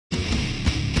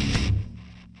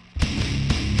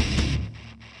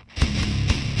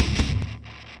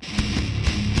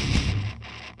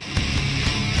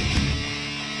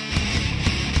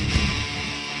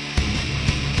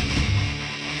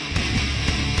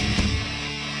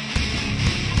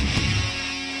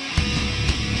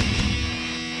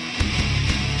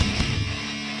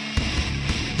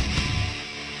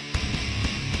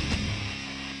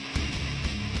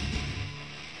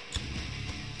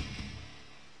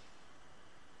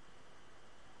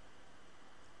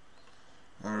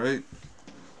Alright,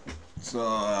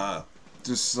 so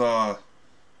just saw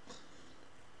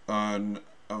I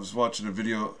was watching a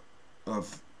video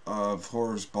of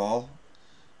Horrorsball.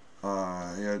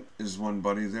 He had his one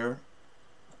buddy there,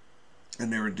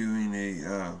 and they were doing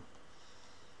a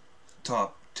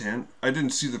top 10. I didn't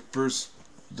see the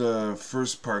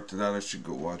first part to that. I should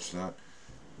go watch that.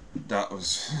 That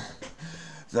was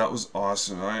that was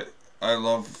awesome. I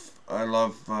know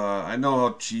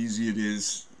how cheesy it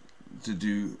is to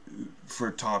do for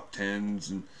top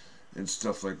tens and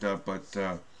stuff like that,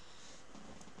 but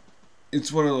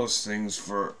it's one of those things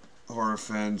for horror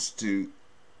fans to,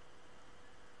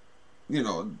 you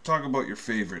know, talk about your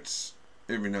favorites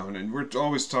every now and then. We're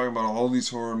always talking about all these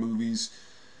horror movies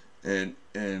and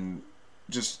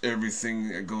just everything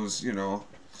that goes, you know.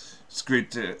 It's great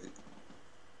to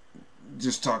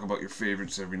just talk about your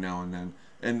favorites every now and then.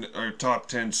 And our top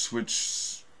 10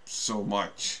 switch so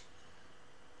much.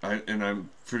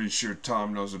 I'm pretty sure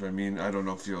Tom knows what I mean. I don't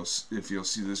know if you'll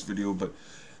see this video, but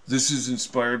this is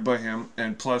inspired by him.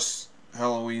 And plus,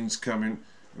 Halloween's coming,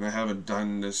 and I haven't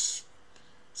done this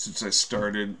since I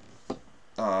started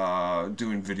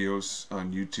doing videos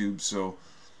on YouTube. So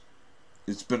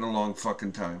it's been a long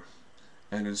fucking time,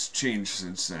 and it's changed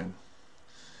since then.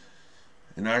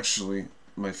 And actually,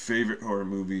 my favorite horror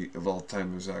movie of all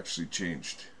time has actually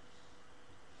changed.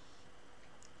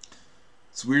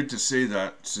 It's weird to say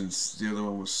that since the other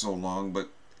one was so long, but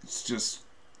it's just,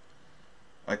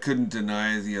 I couldn't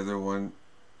deny the other one.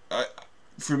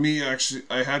 For me, actually,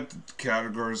 I had to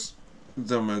categorize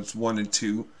them as 1 and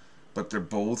 2, but they're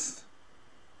both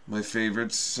my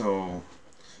favorites. So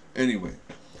anyway,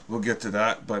 we'll get to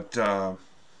that. But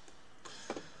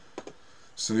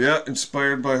so yeah,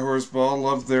 inspired by Horrorsball,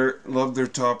 love their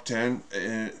top 10.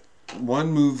 And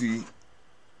one movie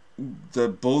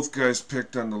that both guys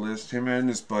picked on the list, him and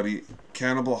his buddy,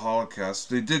 Cannibal Holocaust.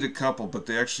 They did a couple, but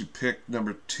they actually picked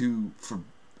number 2 for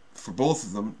both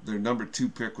of them. Their number 2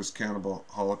 pick was Cannibal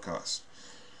Holocaust.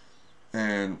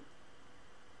 And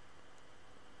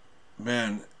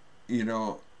man, you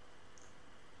know,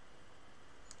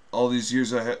 all these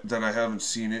years that I haven't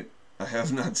seen it, I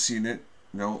have not seen it.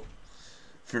 No,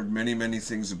 I've heard many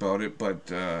things about it,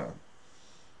 but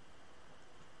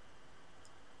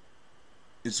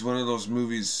it's one of those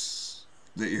movies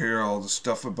that you hear all the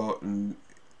stuff about and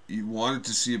you wanted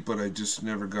to see it, but I just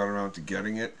never got around to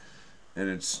getting it. And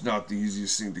it's not the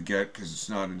easiest thing to get because it's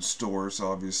not in stores,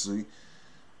 obviously.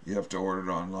 You have to order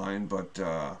it online, but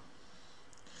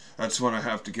that's one I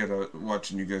have to get out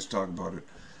watching you guys talk about it.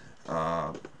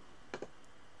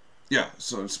 Yeah,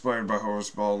 so inspired by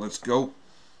Horrorsball, let's go.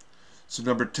 So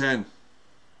number 10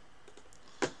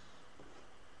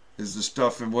 is the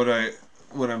stuff, and what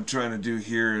I'm trying to do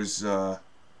here is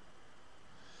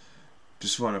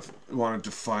just wanted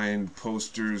to find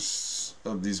posters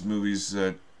of these movies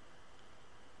that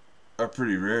are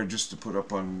pretty rare just to put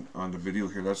up on the video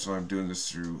here. That's why I'm doing this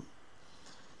through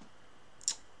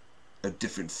a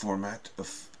different format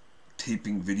of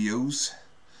taping videos.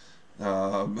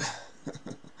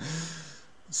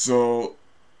 So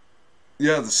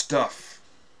yeah, the stuff.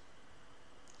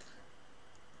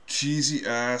 Cheesy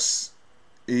ass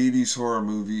 80s horror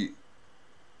movie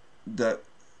that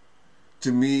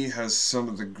to me has some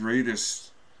of the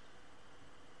greatest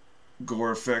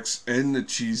gore effects and the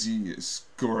cheesiest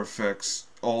gore effects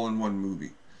all in one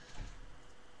movie.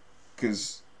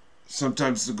 Because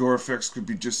sometimes the gore effects could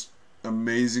be just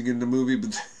amazing in the movie,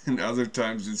 but then other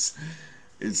times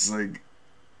it's like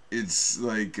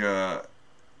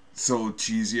so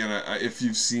cheesy. And if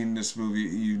you've seen this movie,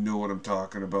 you know what I'm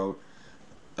talking about.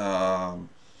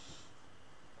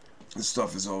 This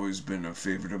stuff has always been a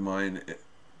favorite of mine.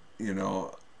 You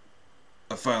know,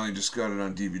 I finally just got it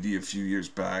on DVD a few years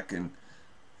back, and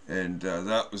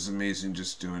that was amazing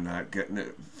just doing that, getting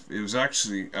it. It was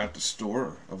actually at the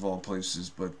store of all places,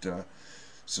 but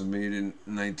so made in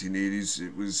 1980s.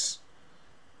 It was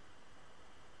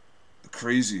a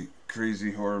crazy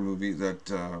horror movie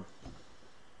that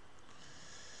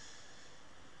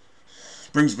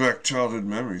brings back childhood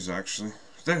memories, actually.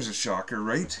 There's a shocker,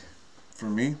 right? For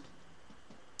me.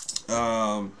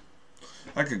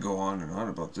 I could go on and on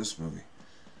about this movie.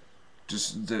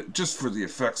 Just for the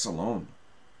effects alone.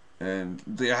 And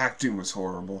the acting was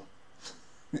horrible.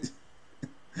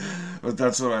 But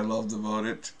that's what I loved about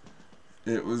it.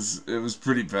 It was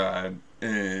pretty bad,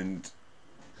 and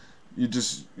you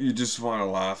just want to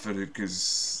laugh at it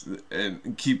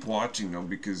and keep watching them,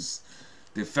 because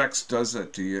the effects does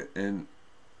that to you. And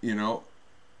you know,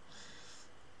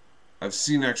 I've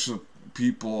seen actual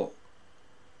people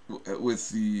with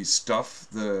the stuff,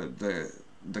 the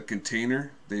the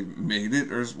container. They made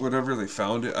it or whatever. They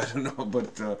found it. I don't know,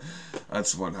 but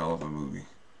that's one hell of a movie.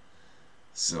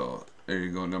 So there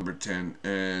you go, number 10.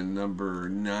 And number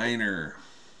 9er.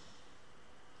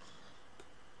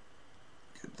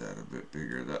 Get that a bit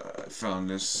bigger. I found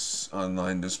this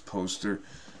online, this poster.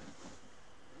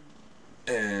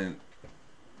 And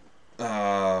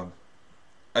I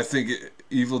think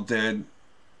Evil Dead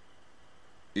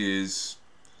is,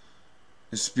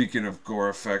 speaking of gore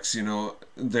effects, you know,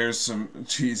 there's some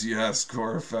cheesy ass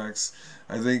gore effects.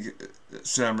 I think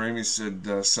Sam Raimi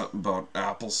said something about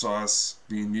applesauce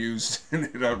being used in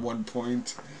it at one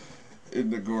point in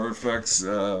the gore effects.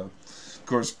 Of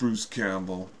course, Bruce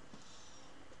Campbell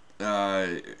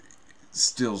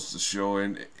steals the show,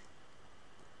 and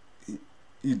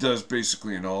he does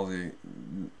basically in all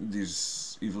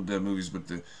these Evil Dead movies, but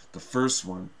the first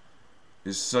one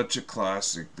is such a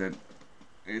classic that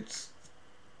it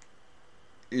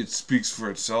speaks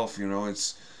for itself. You know,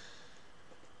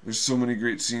 there's so many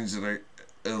great scenes that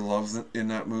I love in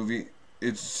that movie.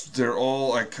 They're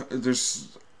all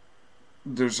there's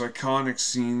iconic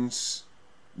scenes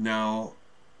now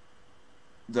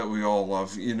that we all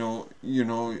love. You know,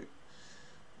 you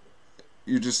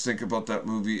just think about that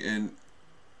movie and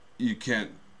you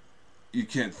can't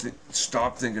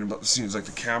stop thinking about the scenes. Like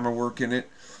the camera work in it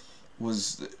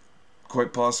was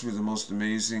quite possibly the most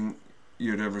amazing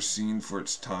you'd ever seen for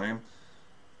its time.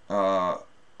 I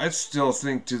still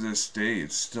think to this day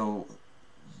it's still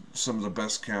some of the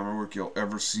best camera work you'll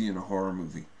ever see in a horror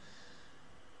movie.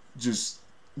 Just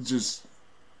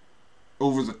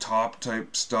over the top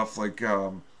type stuff, like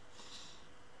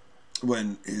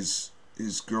when his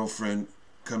girlfriend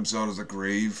comes out of the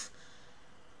grave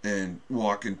and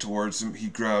walking towards him, he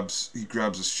grabs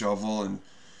a shovel and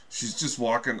she's just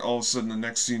walking. All of a sudden, the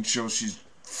next scene shows she's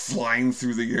flying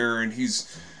through the air, and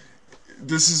this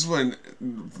is when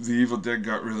the Evil Dead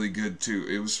got really good too.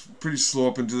 It was pretty slow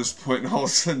up until this point, and all of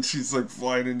a sudden she's like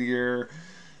flying in the air.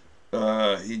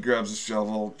 He grabs a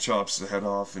shovel, chops the head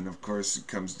off, and of course it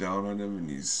comes down on him, and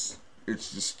it's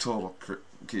just total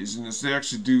craziness. They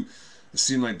actually do a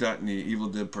scene like that in the Evil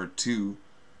Dead Part 2.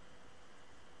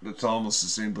 That's almost the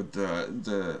same, but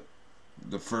the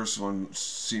first one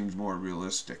seems more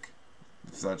realistic.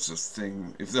 If that's a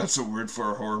thing, if that's a word for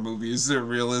a horror movie. Is there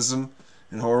realism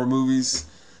in horror movies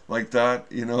like that,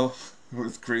 you know,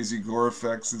 with crazy gore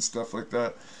effects and stuff like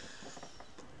that?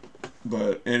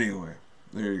 But anyway,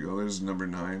 there you go. There's number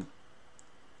 9.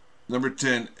 Number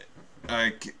 10,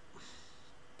 I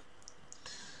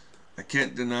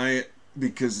can't deny it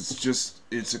because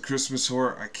it's a Christmas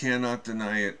horror. I cannot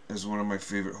deny it as one of my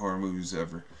favorite horror movies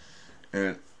ever.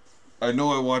 And I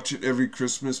know I watch it every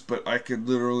Christmas, but I could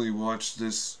literally watch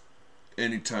this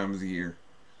any time of the year.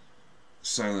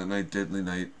 Silent Night, Deadly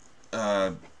Night.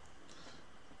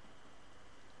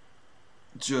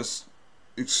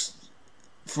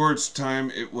 For its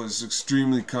time, it was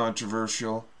extremely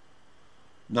controversial.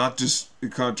 Not just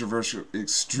controversial,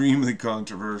 extremely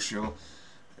controversial.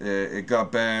 It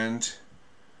got banned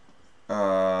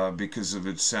because of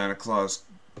its Santa Claus,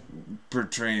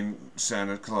 portraying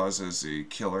Santa Claus as a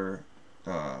killer.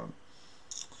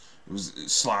 It was a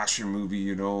slasher movie,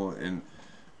 you know, and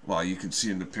well, you can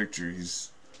see in the picture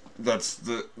that's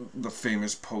the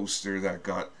famous poster that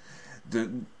got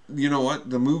you know what,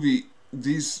 the movie,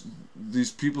 these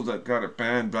people that got it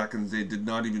banned back in the day did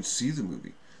not even see the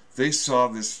movie. They saw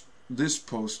this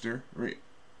poster right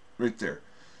there,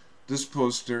 this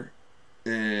poster,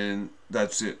 and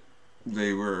that's it.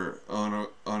 They were on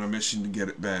a mission to get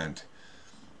it banned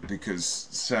because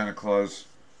Santa Claus,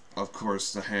 of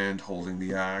course, the hand holding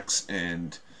the axe,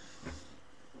 and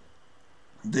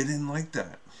they didn't like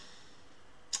that.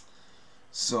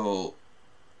 So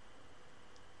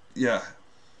yeah,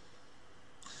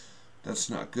 that's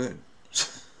not good.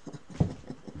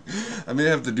 I may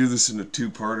have to do this in a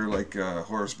 2-parter like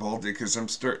Horrorsball did, because I'm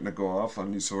starting to go off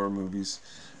on these horror movies,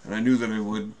 and I knew that I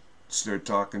would start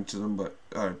talking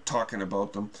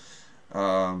about them.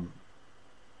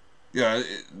 Yeah,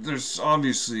 there's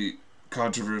obviously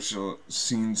controversial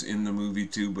scenes in the movie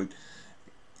too, but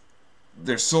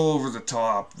they're so over the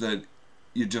top that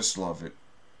you just love it.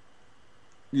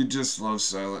 You just love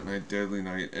Silent Night, Deadly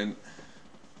Night, and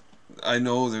I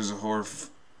know there's a horror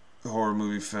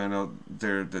movie fan out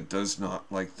there that does not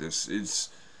like this. It's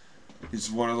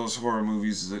one of those horror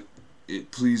movies that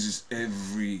it pleases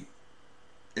every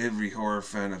horror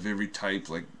fan of every type,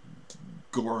 like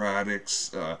gore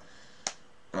addicts,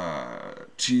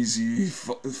 cheesy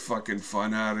fucking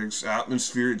fun addicts,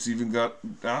 atmosphere. It's even got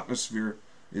atmosphere.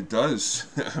 It does.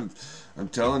 I'm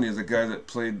telling you, the guy that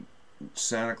played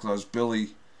Santa Claus, Billy,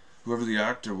 whoever the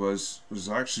actor was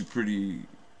actually pretty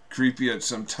creepy at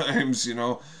sometimes, you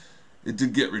know. It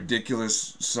did get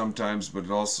ridiculous sometimes, but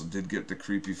it also did get the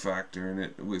creepy factor in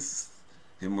it with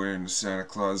him wearing the Santa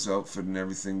Claus outfit and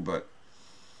everything. But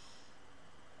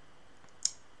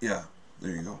yeah,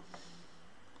 there you go.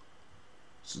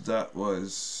 So that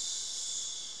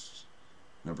was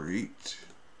number 8.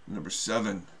 Number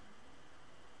 7.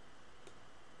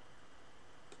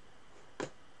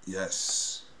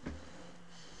 Yes.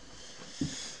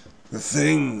 The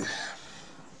Thing.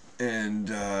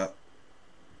 And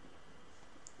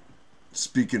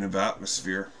speaking of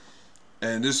atmosphere,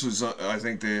 and this was, I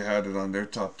think they had it on their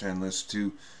top 10 list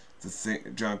too. The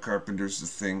Thing, John Carpenter's The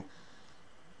Thing,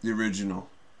 the original,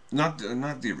 not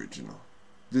the original.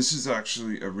 This is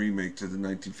actually a remake to the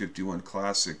 1951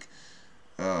 classic,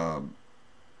 The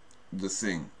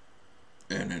Thing,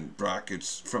 and in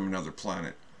brackets, From Another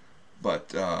Planet. But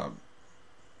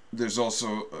there's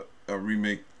also a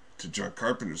remake to John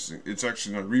Carpenter's Thing. It's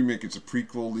actually not a remake, it's a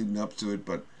prequel leading up to it,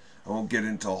 but I won't get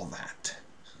into all that.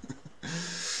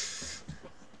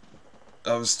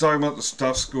 I was talking about the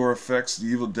stuff score effects, the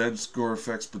Evil Dead score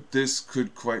effects, but this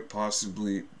could quite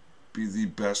possibly be the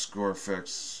best score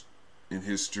effects in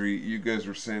history. You guys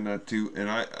were saying that too, and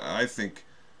I think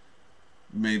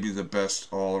maybe the best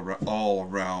all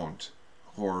around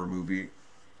horror movie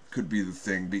could be The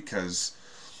Thing, because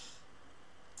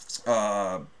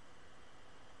fuck,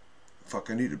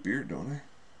 I need a beer, don't I?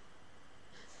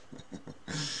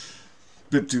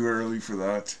 Bit too early for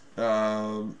that.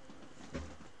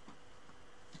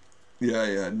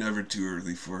 Yeah, never too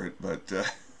early for it, but The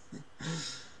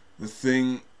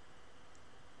Thing,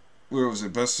 where was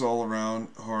it? Best all around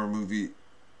horror movie.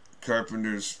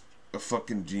 Carpenter's a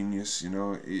fucking genius, you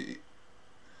know.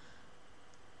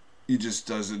 He just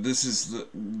does it. This is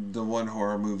the one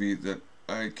horror movie that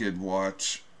I could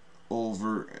watch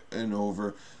over and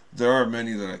over. There are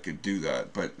many that I could do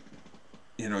that, but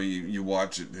you know, you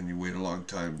watch it and you wait a long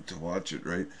time to watch it,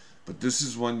 right? But this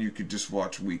is one you could just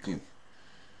watch weekly.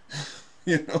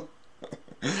 You know?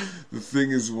 The Thing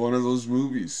is one of those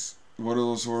movies. One of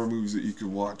those horror movies that you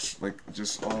could watch like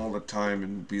just all the time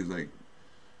and be like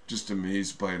just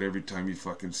amazed by it every time you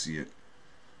fucking see it.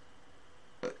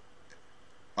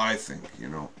 I think, you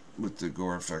know, with the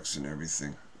gore effects and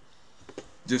everything.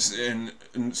 Just and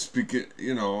speaking,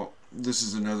 you know, this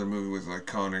is another movie with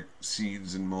iconic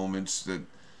scenes and moments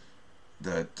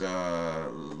that a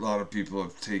lot of people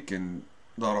have taken,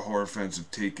 a lot of horror fans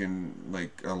have taken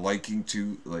like a liking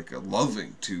to, like a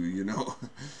loving to, you know.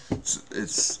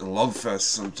 It's a love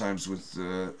fest sometimes with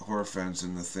horror fans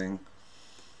in The Thing.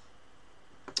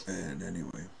 And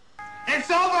anyway,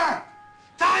 it's over.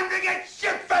 Time to get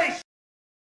shit-faced.